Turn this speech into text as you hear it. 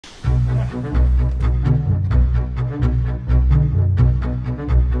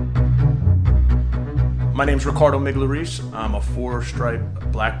My name's Ricardo Migliarese. I'm a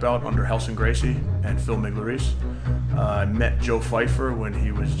 4-stripe black belt under Helson Gracie and Phil Migliarese. I met Joe Pyfer when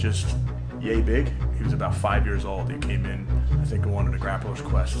he was just yay big. He was about 5 years old. He came in, I think, in one of the Grappler's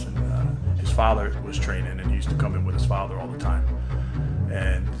Quests, and his father was training, and he used to come in with his father all the time.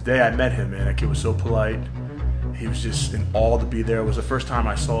 And the day I met him, man, that kid was so polite. He was just in awe to be there. It was the first time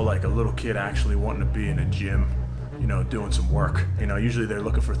I saw like a little kid actually wanting to be in a gym, you know, doing some work. You know, usually they're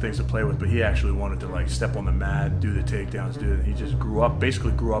looking for things to play with, but he actually wanted to like step on the mat, do the takedowns, do it. He just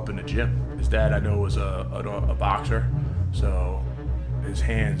basically grew up in the gym. His dad, I know, was a boxer, so his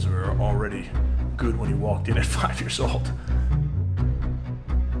hands were already good when he walked in at 5 years old.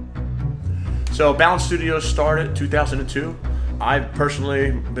 So Balance Studios started 2002. I've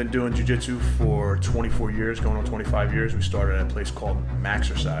personally been doing jiu-jitsu for 24 years, going on 25 years. We started at a place called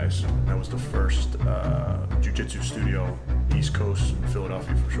Maxercise. That was the first jiu-jitsu studio, East Coast in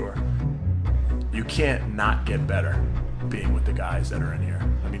Philadelphia for sure. You can't not get better being with the guys that are in here.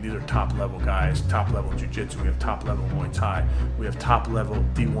 I mean, these are top level guys, top level jiu-jitsu. We have top level Muay Thai. We have top level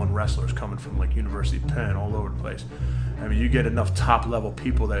D1 wrestlers coming from like University of Penn, all over the place. I mean, you get enough top level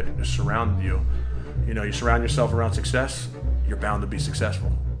people that surround you. You know, you surround yourself around success, you're bound to be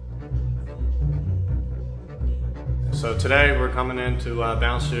successful. So today we're coming into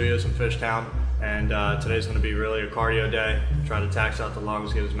Balance Studios in Fishtown, and today's going to be really a cardio day. Try to tax out the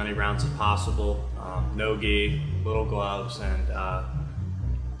lungs, get as many rounds as possible. No gi, little gloves, and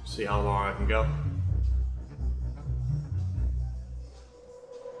see how long I can go.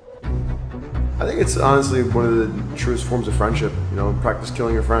 I think it's honestly one of the truest forms of friendship. You know, practice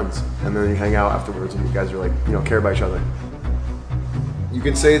killing your friends, and then you hang out afterwards, and you guys are like, you know, care about each other. You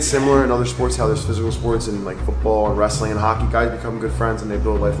can say it's similar in other sports, how there's physical sports and like football and wrestling and hockey. Guys become good friends and they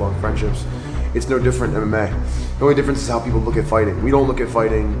build lifelong friendships. It's no different in MMA. The only difference is how people look at fighting. We don't look at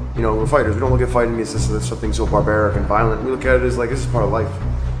fighting, you know, we're fighters. We don't look at fighting as something so barbaric and violent. We look at it as like, this is part of life.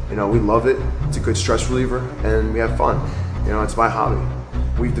 You know, we love it. It's a good stress reliever and we have fun. You know, it's my hobby.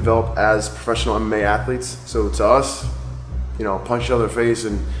 We've developed as professional MMA athletes. So to us, you know, punch each other in the face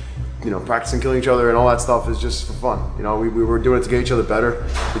and, you know, practicing killing each other and all that stuff is just for fun. You know, we were doing it to get each other better.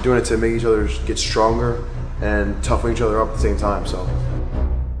 We're doing it to make each other get stronger and toughen each other up at the same time. So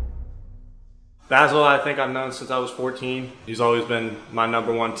Basil, I think I've known since I was 14. He's always been my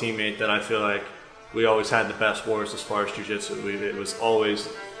 #1 teammate that I feel like we always had the best wars as far as jiu-jitsu. It was always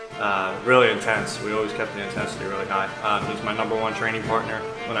really intense. We always kept the intensity really high. He's my #1 training partner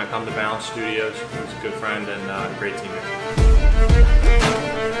when I come to Balance Studios. He's a good friend and a great teammate.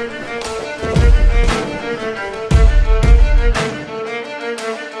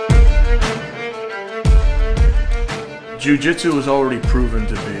 Jiu-jitsu was already proven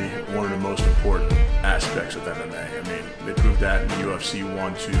to be one of the most important aspects of MMA. I mean, they proved that in UFC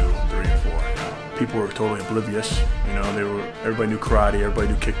 1, 2, 3, and 4. People were totally oblivious. You know, everybody knew karate, everybody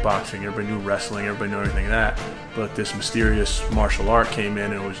knew kickboxing, everybody knew wrestling, everybody knew everything like that. But this mysterious martial art came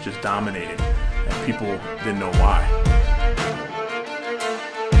in and was just dominating, and people didn't know why.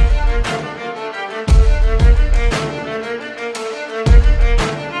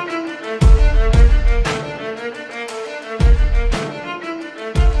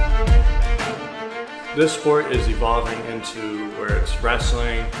 This sport is evolving into where it's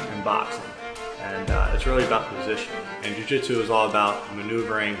wrestling and boxing, and it's really about positioning. And jiu-jitsu is all about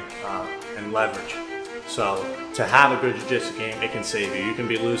maneuvering and leverage. So to have a good jiu-jitsu game, it can save you. You can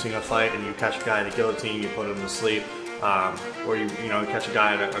be losing a fight and you catch a guy at a guillotine, you put him to sleep, or you catch a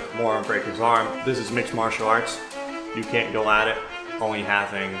guy at a Kimura and break his arm. This is mixed martial arts. You can't go at it only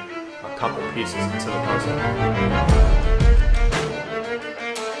having a couple pieces into the puzzle.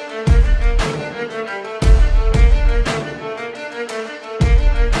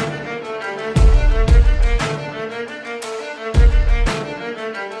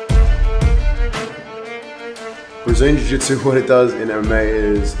 Brazilian Jiu-Jitsu, what it does in MMA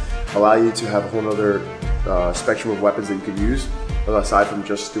is allow you to have a whole other spectrum of weapons that you could use, aside from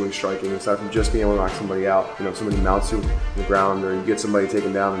just doing striking, aside from just being able to knock somebody out. You know, if somebody mounts you on the ground or you get somebody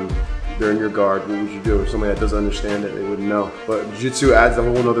taken down and they're in your guard, what would you do? If somebody that doesn't understand it, they wouldn't know. But Jiu-Jitsu adds a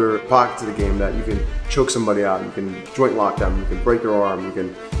whole other pocket to the game that you can choke somebody out, you can joint lock them, you can break their arm, you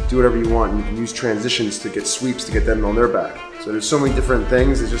can do whatever you want, you can use transitions to get sweeps to get them on their back. So there's so many different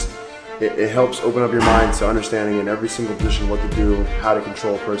things. It's just it helps open up your mind to understanding in every single position what to do, how to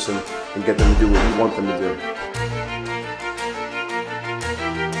control a person, and get them to do what you want them to do.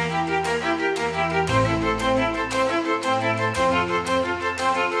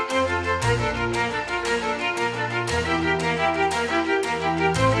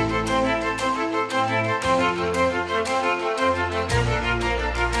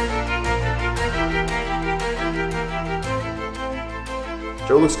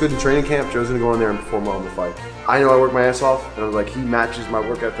 Joe looks good in training camp. Joe's gonna go in there and perform well in the fight. I know I work my ass off, and I'm like, he matches my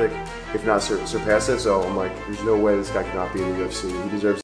work ethic, if not surpass it. So I'm like, there's no way this guy cannot be in the UFC. He deserves